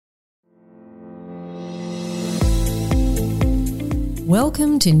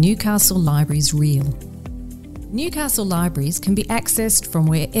Welcome to Newcastle Libraries Reel. Newcastle Libraries can be accessed from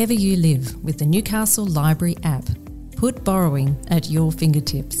wherever you live with the Newcastle Library app. Put borrowing at your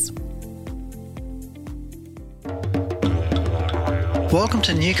fingertips. Welcome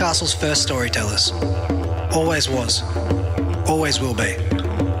to Newcastle's first storytellers. Always was. Always will be.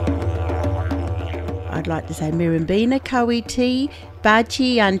 I'd like to say Mirimbina, Kawiti,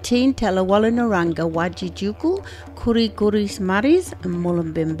 Bachi, Antin, Telawala Wajijuku, Kuri Guris Maris, and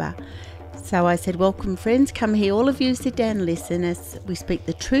Mulumbimba. So I said, welcome friends, come here, all of you sit down and listen as we speak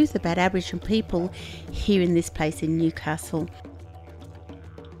the truth about Aboriginal people here in this place in Newcastle.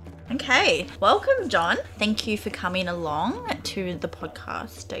 Okay, welcome John. Thank you for coming along to the podcast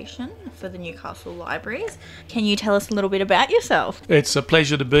station for the Newcastle Libraries. Can you tell us a little bit about yourself? It's a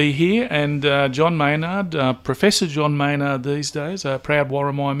pleasure to be here, and John Maynard, Professor John Maynard these days, a proud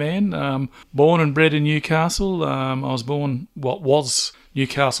Worimi man, born and bred in Newcastle. I was born what was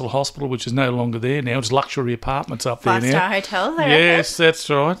Newcastle Hospital, which is no longer there now. It's luxury apartments up there now. Five-star hotels, I reckon. Yes, that's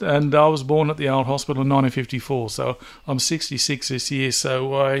right. And I was born at the old hospital in 1954, so I'm 66 this year,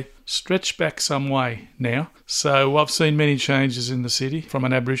 so I stretch back some way now. So I've seen many changes in the city from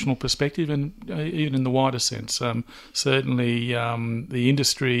an Aboriginal perspective and even in the wider sense. Certainly the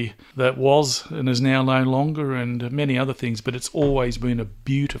industry that was and is now no longer, and many other things, but it's always been a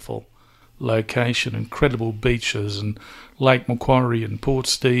beautiful location, incredible beaches and Lake Macquarie and Port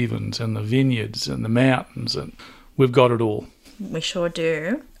Stephens and the vineyards and the mountains, and we've got it all. We sure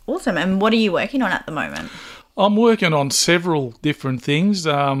do. Awesome. And what are you working on at the moment? I'm working on several different things.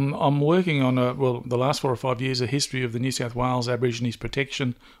 I'm working on, the last 4 or 5 years, a history of the New South Wales Aborigines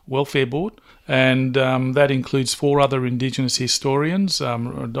Protection Welfare Board, and that includes 4 other Indigenous historians.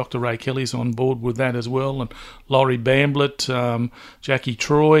 Dr. Ray Kelly's on board with that as well, and Laurie Bamblett, Jackie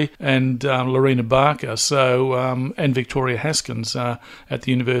Troy, and Lorena Barker, and Victoria Haskins at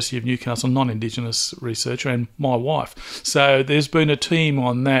the University of Newcastle, non-Indigenous researcher, and my wife. So there's been a team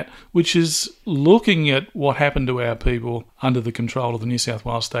on that, which is looking at what happened to our people under the control of the New South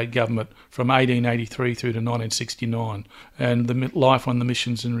Wales State Government from 1883 through to 1969, and the life on the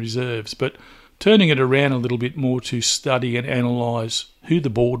missions and reserves. But turning it around a little bit more to study and analyse who the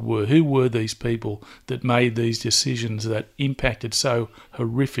board were, who were these people that made these decisions that impacted so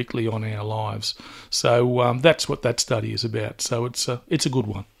horrifically on our lives. So that's what that study is about. So it's a good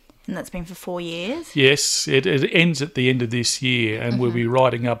one. And that's been for 4 years? Yes, it ends at the end of this year, and we'll be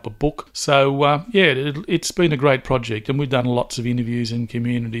writing up a book. So, it's been a great project, and we've done lots of interviews in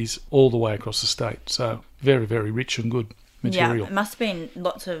communities all the way across the state. So, very, very rich and good material. Yeah, it must have been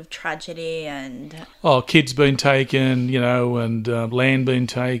lots of tragedy and... kids been taken, and land being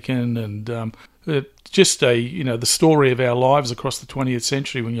taken, and the story of our lives across the 20th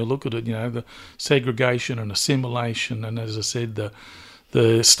century when you look at it, the segregation and assimilation, and as I said,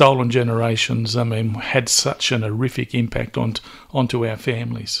 the stolen generations, had such an horrific impact onto our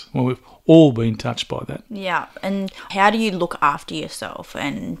families. Well, we've all been touched by that. Yeah, and how do you look after yourself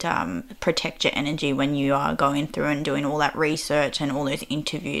and protect your energy when you are going through and doing all that research and all those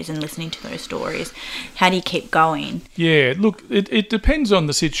interviews and listening to those stories? How do you keep going? Yeah, look, it depends on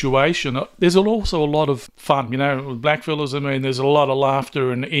the situation. There's also a lot of fun, with blackfellas. There's a lot of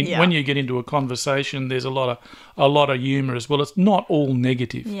laughter, and when you get into a conversation, there's a lot of humour as well. It's not all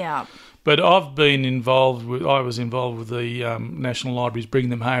negative. Yeah. But I was involved with the National Library's Bring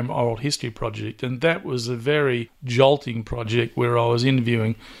Them Home Oral History Project, and that was a very jolting project where I was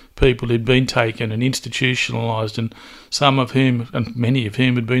interviewing people who'd been taken and institutionalised, and some of whom, and many of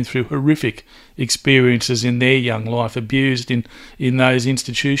whom, had been through horrific experiences in their young life, abused in those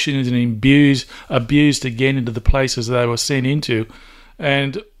institutions and abused again into the places they were sent into.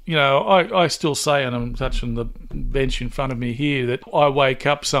 And I still say, and I'm touching the bench in front of me here, that I wake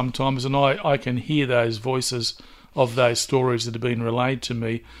up sometimes and I can hear those voices of those stories that have been relayed to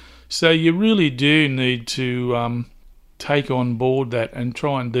me. So you really do need to take on board that and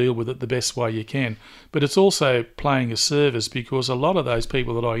try and deal with it the best way you can. But it's also playing a service, because a lot of those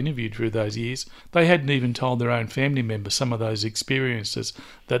people that I interviewed through those years, they hadn't even told their own family members some of those experiences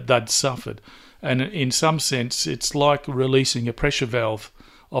that they'd suffered. And in some sense, it's like releasing a pressure valve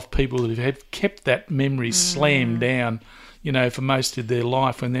of people who have kept that memory slammed down, for most of their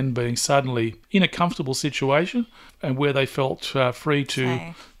life, and then being suddenly in a comfortable situation and where they felt free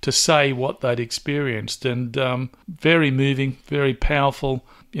to say what they'd experienced. And very moving, very powerful,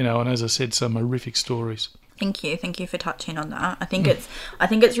 and as I said, some horrific stories. Thank you for touching on that. I think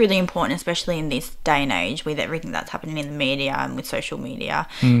it's really important, especially in this day and age with everything that's happening in the media and with social media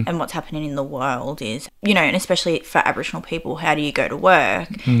and what's happening in the world is, and especially for Aboriginal people, how do you go to work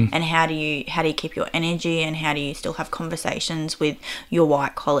and how do you keep your energy and how do you still have conversations with your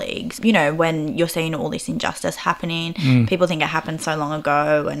white colleagues? When you're seeing all this injustice happening, people think it happened so long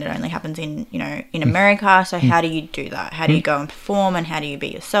ago and it only happens in America. So how do you do that? How do you go and perform and how do you be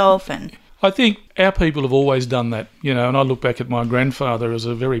yourself? And I think our people have always done that, and I look back at my grandfather as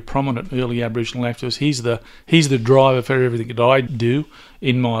a very prominent early Aboriginal activist. He's the driver for everything that I do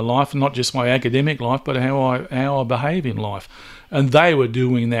in my life, not just my academic life, but how I behave in life. And they were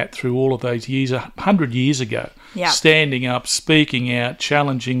doing that through all of those years, 100 years ago, standing up, speaking out,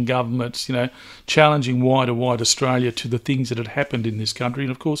 challenging governments, challenging white Australia to the things that had happened in this country.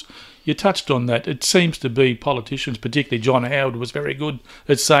 And of course, you touched on that. It seems to be politicians, particularly John Howard, was very good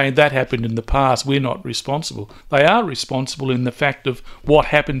at saying that happened in the past. We're not responsible. They are responsible in the fact of what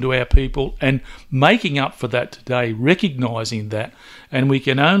happened to our people and making up for that today, recognising that. And we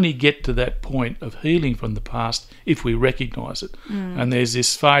can only get to that point of healing from the past if we recognise it. And there's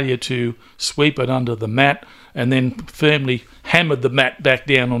this failure to sweep it under the mat and then firmly hammer the mat back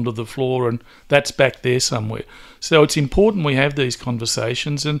down onto the floor, and that's back there somewhere. So it's important we have these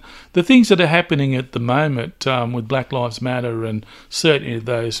conversations, and the things that are happening at the moment with Black Lives Matter and certainly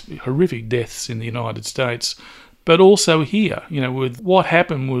those horrific deaths in the United States, but also here, with what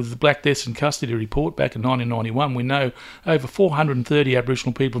happened with the Black Deaths in Custody report back in 1991, we know over 430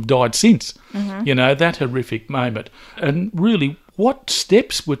 Aboriginal people have died since, that horrific moment. And really, what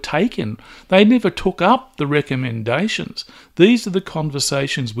steps were taken? They never took up the recommendations. These are the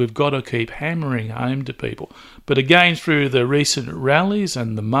conversations we've got to keep hammering home to people. But again, through the recent rallies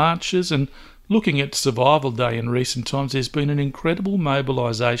and the marches and looking at Survival Day in recent times, there's been an incredible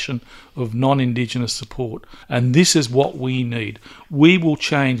mobilisation of non-Indigenous support. And this is what we need. We will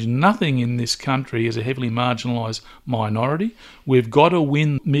change nothing in this country as a heavily marginalised minority. We've got to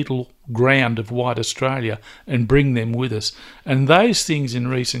win middle ground of white Australia and bring them with us. And those things in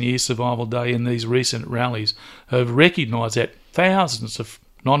recent years, Survival Day and these recent rallies, have recognised that thousands of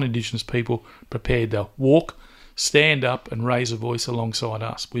non-Indigenous people prepared to walk, stand up and raise a voice alongside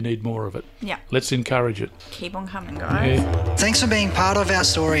us. We need more of it. Yeah. Let's encourage it. Keep on coming, guys. Yeah. Thanks for being part of our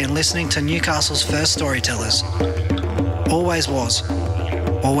story and listening to Newcastle's first storytellers. Always was,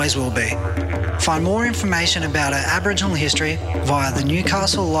 always will be. Find more information about our Aboriginal history via the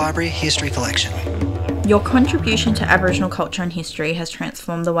Newcastle Library History Collection. Your contribution to Aboriginal culture and history has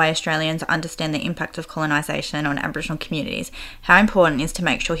transformed the way Australians understand the impact of colonisation on Aboriginal communities. How important is to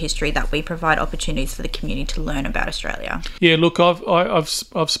make sure history that we provide opportunities for the community to learn about Australia? Yeah, look, I've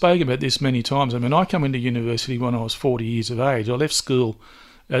spoken about this many times. I mean, I came into university when I was 40 years of age. I left school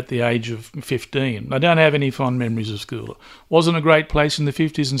at the age of 15. I don't have any fond memories of school. It wasn't a great place in the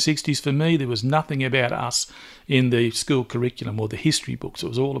 50s and 60s for me. There was nothing about us in the school curriculum or the history books. It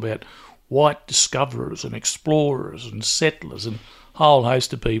was all about white discoverers and explorers and settlers and a whole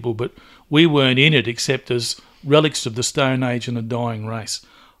host of people, but we weren't in it except as relics of the Stone Age and a dying race.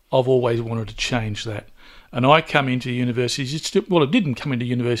 I've always wanted to change that. And I come into university, I didn't come into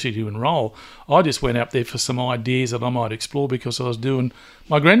university to enrol. I just went up there for some ideas that I might explore because I was doing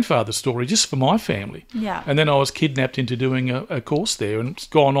my grandfather's story just for my family. Yeah. And then I was kidnapped into doing a course there, and it's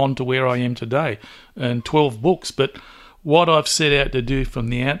gone on to where I am today, and 12 books. But what I've set out to do from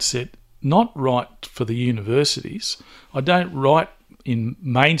the outset, not write for the universities. I don't write in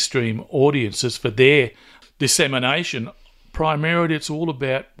mainstream audiences for their dissemination. Primarily, it's all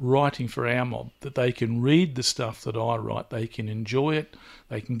about writing for our mob, that they can read the stuff that I write, they can enjoy it,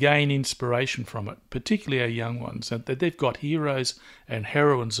 they can gain inspiration from it, particularly our young ones, and that they've got heroes and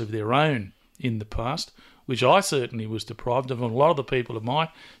heroines of their own in the past, which I certainly was deprived of, and a lot of the people of my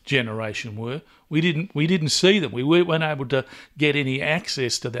generation were. We didn't see them. We weren't able to get any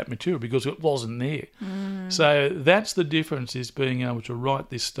access to that material because it wasn't there. So that's the difference, is being able to write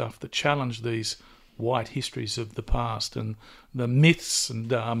this stuff that challenge these white histories of the past and the myths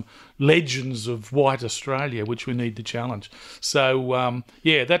and legends of white Australia, which we need to challenge. So,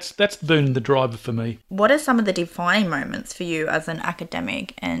 that's been the driver for me. What are some of the defining moments for you as an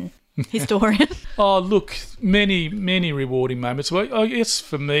academic and historian? Oh, look, many, many rewarding moments. Well, I guess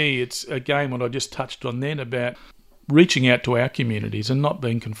for me, it's again what I just touched on then about reaching out to our communities and not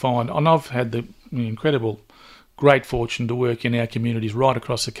being confined. And I've had the incredible, great fortune to work in our communities right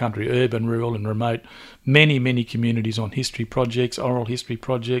across the country, urban, rural and remote, many, many communities on history projects, oral history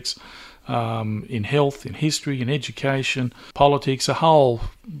projects, in health, in history, in education, politics, a whole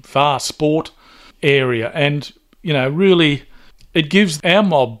vast sport area. And, really, it gives our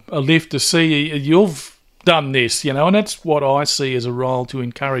mob a lift to see you've done this, and that's what I see as a role to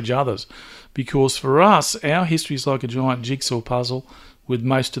encourage others. Because for us, our history is like a giant jigsaw puzzle with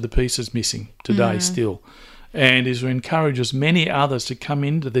most of the pieces missing today still. And is to encourage as many others to come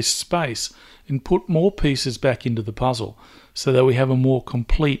into this space and put more pieces back into the puzzle so that we have a more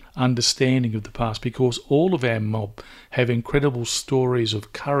complete understanding of the past, because all of our mob have incredible stories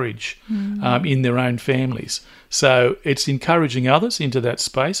of courage in their own families. So it's encouraging others into that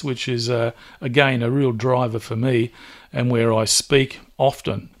space, which is, again, a real driver for me, and where I speak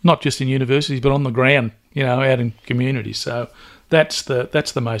often, not just in universities, but on the ground, out in communities. So that's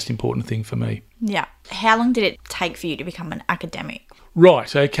the most important thing for me. Yeah. How long did it take for you to become an academic?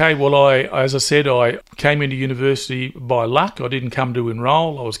 Right, okay. Well, as I said, I came into university by luck. I didn't come to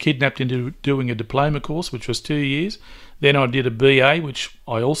enrol. I was kidnapped into doing a diploma course, which was 2 years. Then I did a BA, which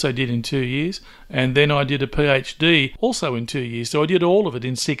I also did in 2 years. And then I did a PhD, also in 2 years. So I did all of it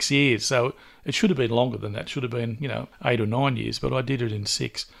in 6 years. So it should have been longer than that. It should have been, 8 or 9 years, but I did it in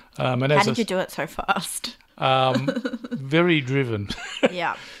 6. How did you do it so fast? Very driven.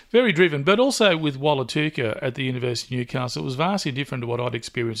 Yeah. Very driven, but also with Wallatuka at the University of Newcastle, it was vastly different to what I'd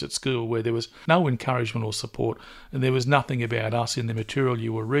experienced at school, where there was no encouragement or support, and there was nothing about us in the material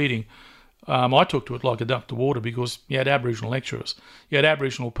you were reading. I took to it like a duck to water, because you had Aboriginal lecturers, you had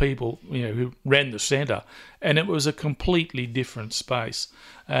Aboriginal people, who ran the centre, and it was a completely different space.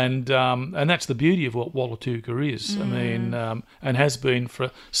 And that's the beauty of what Wallatuka is. I mean, and has been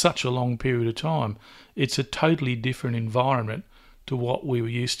for such a long period of time. It's a totally different environment to what we were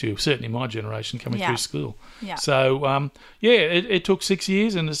used to, certainly my generation coming through school. Yeah. So, it took 6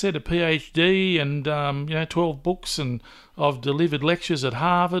 years, and I said a PhD and, 12 books, and I've delivered lectures at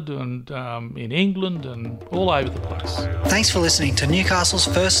Harvard and in England and all over the place. Thanks for listening to Newcastle's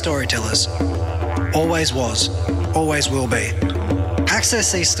first storytellers. Always was, always will be.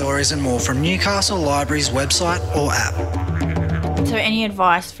 Access these stories and more from Newcastle Library's website or app. So any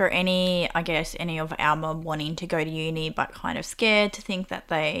advice for any of our mob wanting to go to uni but kind of scared to think that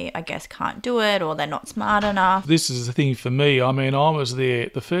they, can't do it, or they're not smart enough? This is the thing for me. I mean, I was there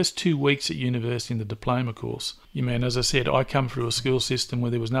the first 2 weeks at university in the diploma course. As I said, I come through a school system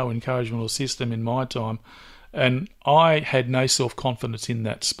where there was no encouragement or system in my time, and I had no self-confidence in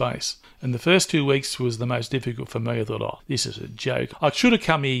that space. And the first 2 weeks was the most difficult for me. I thought, this is a joke. I should have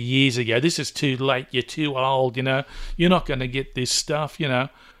come here years ago. This is too late. You're too old, You're not going to get this stuff, The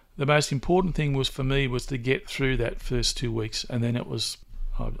most important thing was for me was to get through that first 2 weeks, and then it was,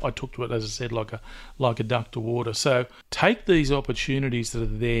 I took to it, as I said, like a duck to water. So take these opportunities that are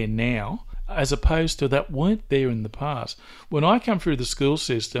there now, as opposed to that weren't there in the past. When I come through the school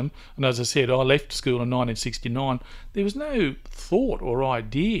system, and as I said, I left school in 1969, there was no thought or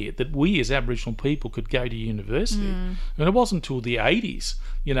idea that we as Aboriginal people could go to university. And it wasn't until the 80s,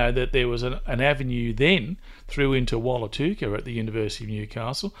 that there was an avenue then through into Wallatuka at the University of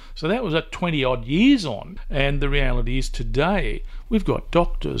Newcastle. So that was 20 odd years on. And the reality is today, we've got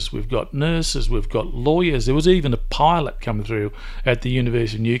doctors, we've got nurses, we've got lawyers. There was even a pilot come through at the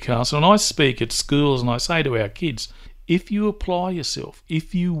University of Newcastle. And I speak at schools and I say to our kids, if you apply yourself,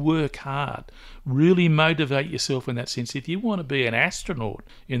 if you work hard, really motivate yourself in that sense, if you want to be an astronaut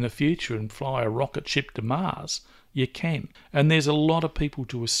in the future and fly a rocket ship to Mars, you can. And there's a lot of people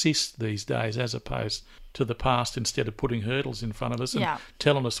to assist these days, as opposed to the past, instead of putting hurdles in front of us and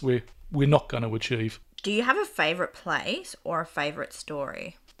telling us we're not going to achieve. Do you have a favourite place or a favourite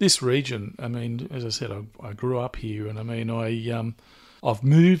story? This region, as I said, I grew up here, and I've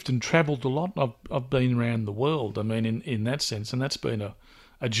moved and travelled a lot. I've been around the world, in that sense, and that's been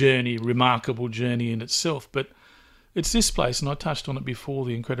a journey, remarkable journey in itself. But it's this place, and I touched on it before,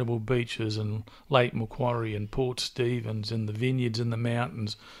 the incredible beaches and Lake Macquarie and Port Stephens and the vineyards and the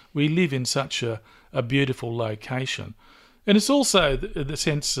mountains. We live in such a beautiful location. And it's also the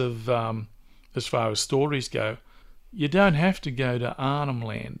sense of, as far as stories go, you don't have to go to Arnhem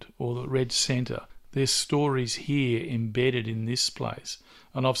Land or the Red Centre. There's stories here embedded in this place.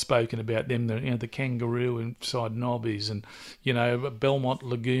 And I've spoken about them, the kangaroo inside Nobbies, and, Belmont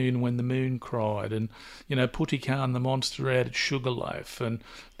Lagoon when the moon cried, and, Putikan the monster out at Sugarloaf. And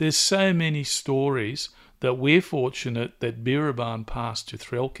there's so many stories that we're fortunate that Birrabban passed to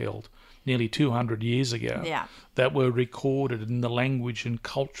Threlkeld nearly 200 years ago, that were recorded in the language and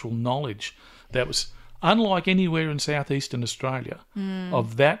cultural knowledge that was unlike anywhere in southeastern Australia,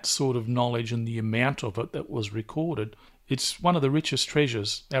 of that sort of knowledge and the amount of it that was recorded. It's one of the richest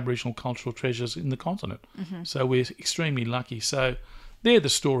treasures, Aboriginal cultural treasures in the continent. So we're extremely lucky. So they're the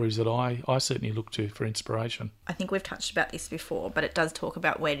stories that I certainly look to for inspiration. I think we've touched about this before, but it does talk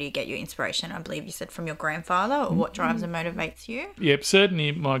about where do you get your inspiration. I believe you said from your grandfather, or what drives and motivates you? Yep,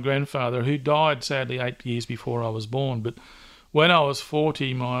 certainly my grandfather, who died sadly 8 years before I was born. But when I was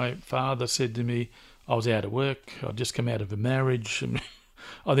 40, my father said to me, I was out of work, I'd just come out of a marriage.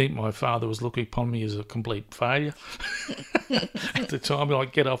 I think my father was looking upon me as a complete failure at the time.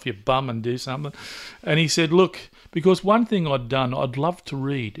 Like, get off your bum and do something. And he said, look, because one thing I'd done, I'd loved to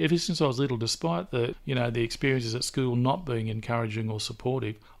read ever since I was little, despite the experiences at school not being encouraging or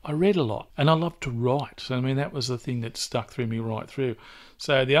supportive. I read a lot and I loved to write. So, I mean, that was the thing that stuck through me right through.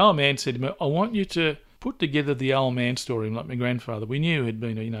 So the old man said to me, I want you to put together the old man story, like my grandfather. We knew he'd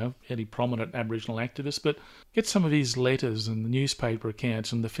been a fairly prominent Aboriginal activist, but get some of his letters and the newspaper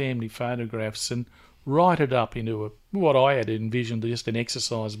accounts and the family photographs and write it up into what I had envisioned, just an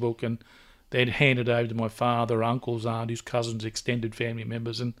exercise book, and they'd hand it over to my father, uncles, aunties, cousins, extended family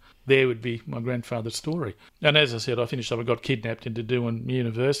members, and there would be my grandfather's story. And as I said, I finished up, I got kidnapped into doing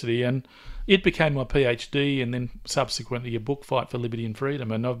university, and it became my PhD, and then subsequently a book, Fight for Liberty and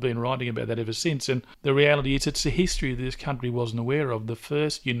Freedom, and I've been writing about that ever since. And the reality is it's a history that this country wasn't aware of. The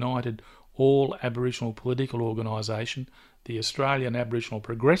first united all Aboriginal political organisation, the Australian Aboriginal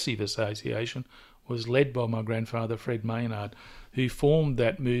Progressive Association, was led by my grandfather, Fred Maynard, who formed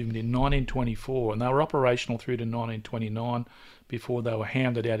that movement in 1924, and they were operational through to 1929 before they were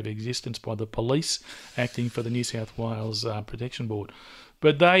hounded out of existence by the police acting for the New South Wales Protection Board.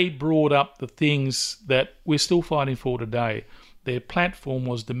 But they brought up the things that we're still fighting for today. Their platform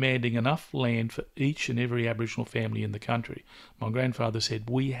was demanding enough land for each and every Aboriginal family in the country. My grandfather said,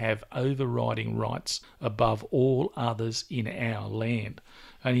 we have overriding rights above all others in our land.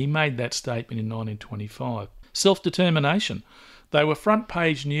 And he made that statement in 1925. Self-determination. They were front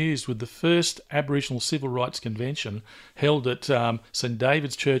page news with the first Aboriginal Civil Rights Convention held at St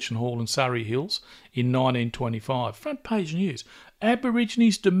David's Church and Hall in Surrey Hills in 1925. Front page news.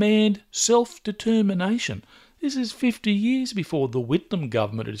 Aborigines demand self-determination. This is 50 years before the Whitlam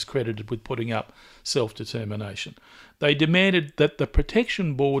government is credited with putting up self-determination. They demanded that the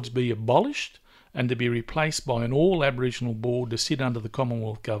protection boards be abolished and to be replaced by an all-Aboriginal board to sit under the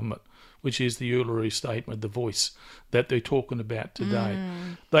Commonwealth government, which is the Uluru Statement, the voice that they're talking about today.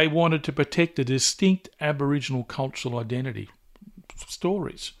 They wanted to protect a distinct Aboriginal cultural identity,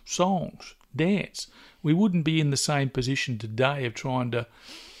 stories, songs, dance. We wouldn't be in the same position today of trying to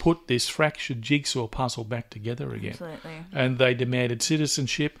put this fractured jigsaw puzzle back together again. Absolutely. And they demanded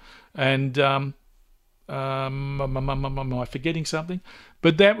citizenship and... am I forgetting something?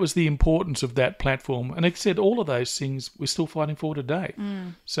 But that was the importance of that platform. And it said all of those things we're still fighting for today.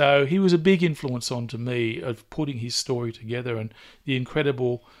 So he was a big influence onto me of putting his story together and the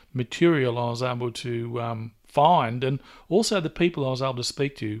incredible material I was able to find, and also the people I was able to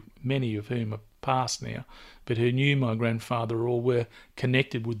speak to, many of whom are past now, but who knew my grandfather or were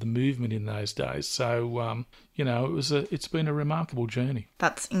connected with the movement in those days. So, it's been a remarkable journey.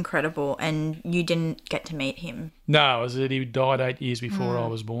 That's incredible. And you didn't get to meet him? No, as I said, he died 8 years before I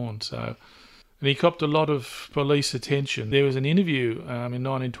was born. So, and he copped a lot of police attention. There was an interview in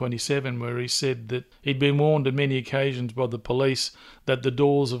 1927 where he said that he'd been warned on many occasions by the police that the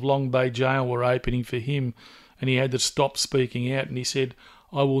doors of Long Bay Jail were opening for him, and he had to stop speaking out. And he said,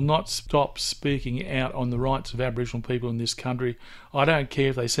 I will not stop speaking out on the rights of Aboriginal people in this country. I don't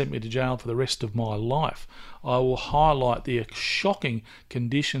care if they sent me to jail for the rest of my life. I will highlight the shocking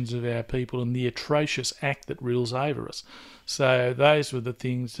conditions of our people and the atrocious act that rules over us. So those were the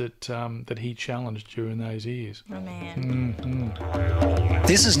things that he challenged during those years. Oh, man.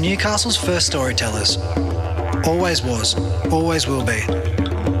 This is Newcastle's first storytellers. Always was, always will be.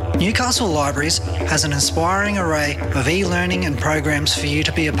 Newcastle Libraries has an inspiring array of e-learning and programs for you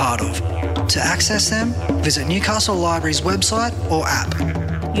to be a part of. To access them, visit Newcastle Libraries' website or app.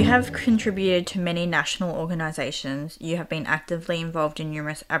 You have contributed to many national organisations. You have been actively involved in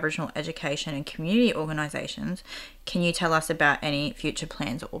numerous Aboriginal education and community organisations. Can you tell us about any future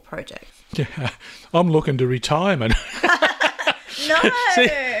plans or projects? Yeah, I'm looking to retirement. No!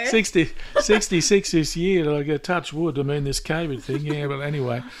 66 this year, I get touch wood. I mean, this COVID thing, yeah. But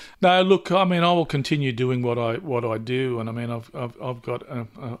anyway, no. Look, I mean, I will continue doing what I do, and I mean, I've got.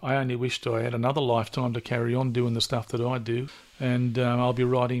 I only wished I had another lifetime to carry on doing the stuff that I do, and I'll be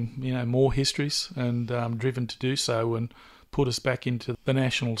writing, more histories, and driven to do so, and put us back into the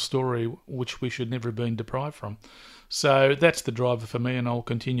national story, which we should never have been deprived from. So that's the driver for me, and I'll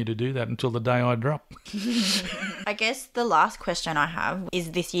continue to do that until the day I drop. I guess the last question I have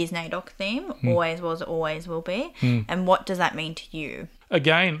is this year's NAIDOC theme, always was, always will be. And what does that mean to you?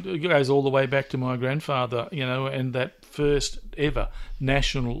 Again, it goes all the way back to my grandfather, and that first ever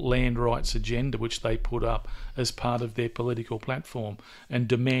national land rights agenda which they put up as part of their political platform and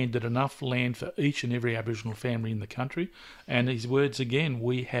demanded enough land for each and every Aboriginal family in the country. And his words again,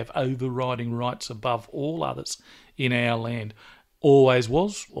 we have overriding rights above all others in our land. Always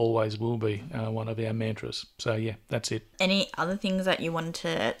was, always will be one of our mantras. So, yeah, that's it. Any other things that you wanted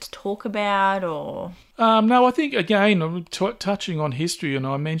to talk about or...? No, I think, again, I'm touching on history, and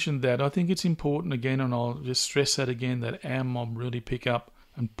I mentioned that. I think it's important, again, and I'll just stress that again, that our mob really pick up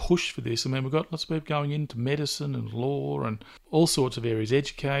and push for this. I mean, we've got lots of people going into medicine and law and all sorts of areas,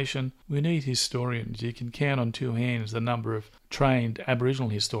 education. We need historians. You can count on two hands the number of trained Aboriginal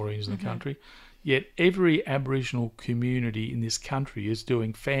historians in the country. Yet every Aboriginal community in this country is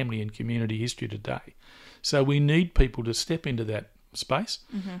doing family and community history today. So we need people to step into that space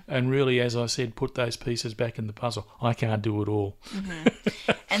and really, as I said, put those pieces back in the puzzle. I can't do it all.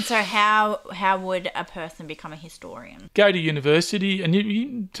 And so how would a person become a historian? Go to university and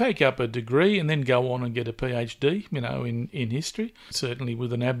you take up a degree and then go on and get a PhD, in history, certainly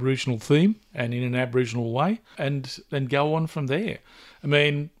with an Aboriginal theme and in an Aboriginal way, and then go on from there. I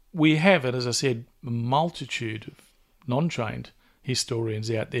mean, we have it, as I said, a multitude of non-trained historians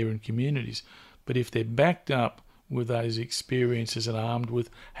out there in communities. But if they're backed up with those experiences and armed with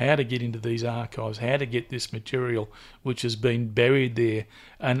how to get into these archives, how to get this material which has been buried there,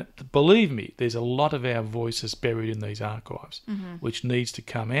 and believe me, there's a lot of our voices buried in these archives, which needs to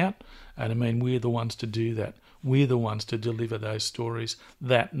come out. And I mean, we're the ones to do that. We're the ones to deliver those stories,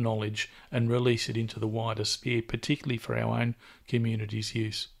 that knowledge, and release it into the wider sphere, particularly for our own community's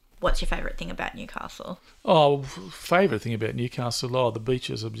use. What's your favourite thing about Newcastle? Oh, favourite thing about Newcastle? Oh, the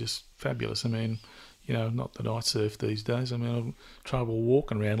beaches are just fabulous. I mean, not that I surf these days. I mean, I'm trouble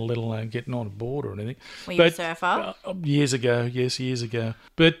walking around, let alone getting on a board or anything. Were you a surfer? Years ago.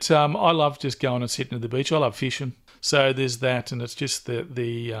 But I love just going and sitting at the beach. I love fishing. So there's that, and it's just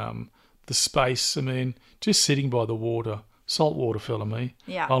the space. I mean, just sitting by the water. Saltwater fella, me.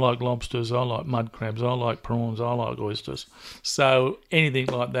 Yeah. I like lobsters, I like mud crabs, I like prawns, I like oysters. So anything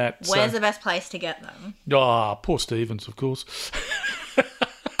like that. Where's the best place to get them? Port Stephens, of course.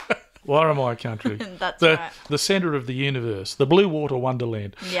 Warramai country. That's right. The centre of the universe, the blue water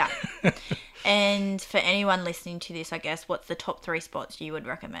wonderland. Yeah. And for anyone listening to this, I guess, what's the top 3 spots you would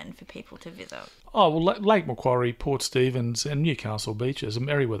recommend for people to visit? Oh, well, Lake Macquarie, Port Stephens and Newcastle beaches and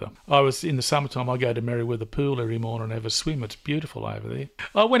Merewether. In the summertime, I go to Merewether Pool every morning and have a swim. It's beautiful over there.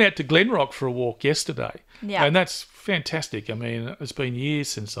 I went out to Glenrock for a walk yesterday. Yeah. And that's fantastic. I mean, it's been years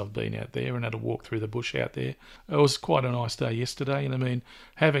since I've been out there and had a walk through the bush out there. It was quite a nice day yesterday. And I mean,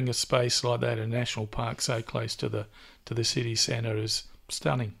 having a space like that in a national park so close to the city centre is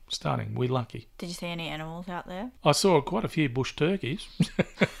stunning. We're lucky. Did you see any animals out there? I saw quite a few bush turkeys.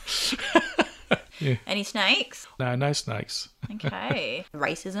 Yeah. Any snakes? No snakes. Okay.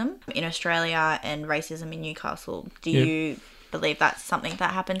 Racism in Australia and racism in Newcastle. Do you believe that's something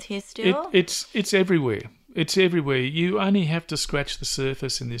that happens here still? It's everywhere. It's everywhere. You only have to scratch the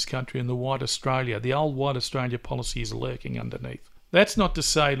surface in this country, and the White Australia, the old White Australia policy is lurking underneath. That's not to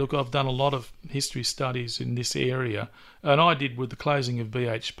say, look, I've done a lot of history studies in this area, and I did with the closing of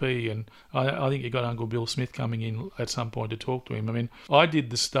BHP, and I think you got Uncle Bill Smith coming in at some point to talk to him. I mean, I did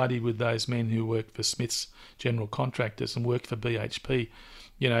the study with those men who worked for Smith's General Contractors and worked for BHP,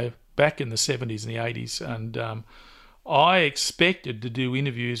 back in the 70s and the 80s, and I expected to do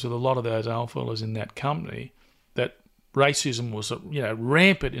interviews with a lot of those old fellas in that company that racism was,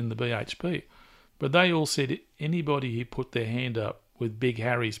 rampant in the BHP. But they all said anybody who put their hand up with Big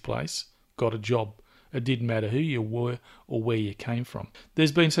Harry's place got a job. It didn't matter who you were or where you came from.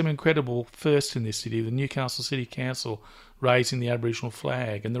 There's been some incredible firsts in this city. The Newcastle City Council raising the Aboriginal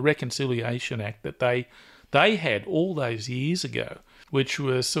flag and the Reconciliation Act that they had all those years ago, which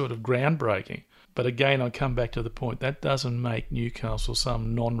was sort of groundbreaking. But again, I come back to the point, that doesn't make Newcastle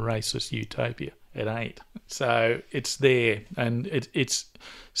some non-racist utopia. It ain't. So it's there, and it's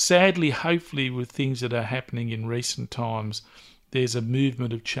sadly, hopefully, with things that are happening in recent times, there's a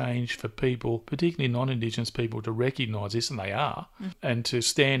movement of change for people, particularly non-Indigenous people, to recognise this, and they are, and to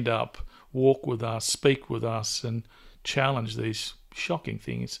stand up, walk with us, speak with us, and challenge these shocking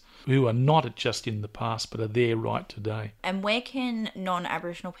things, who are not just in the past but are there right today. And where can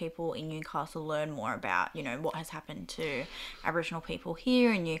non-Aboriginal people in Newcastle learn more about, you know, what has happened to Aboriginal people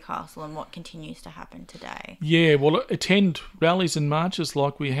here in Newcastle and what continues to happen today? Yeah, well, attend rallies and marches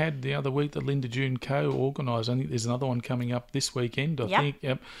like we had the other week that Linda June co-organised. I think there's another one coming up this weekend, I think.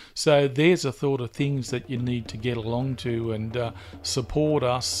 Yep. So there's a thought of things that you need to get along to and support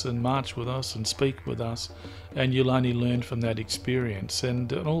us and march with us and speak with us, and you'll only learn from that experience.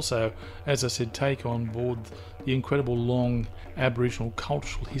 And also, as I said, take on board the incredible long Aboriginal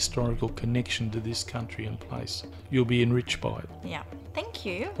cultural historical connection to this country and place. You'll be enriched by it. Yeah. Thank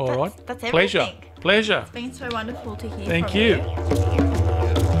you. All right. That's everything. Pleasure. It's been so wonderful to hear Thank from you.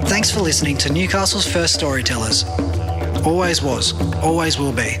 Thanks for listening to Newcastle's first storytellers. Always was, always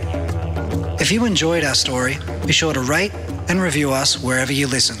will be. If you enjoyed our story, be sure to rate and review us wherever you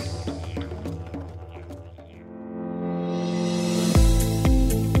listen.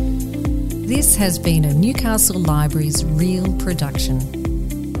 This has been a Newcastle Libraries Real production.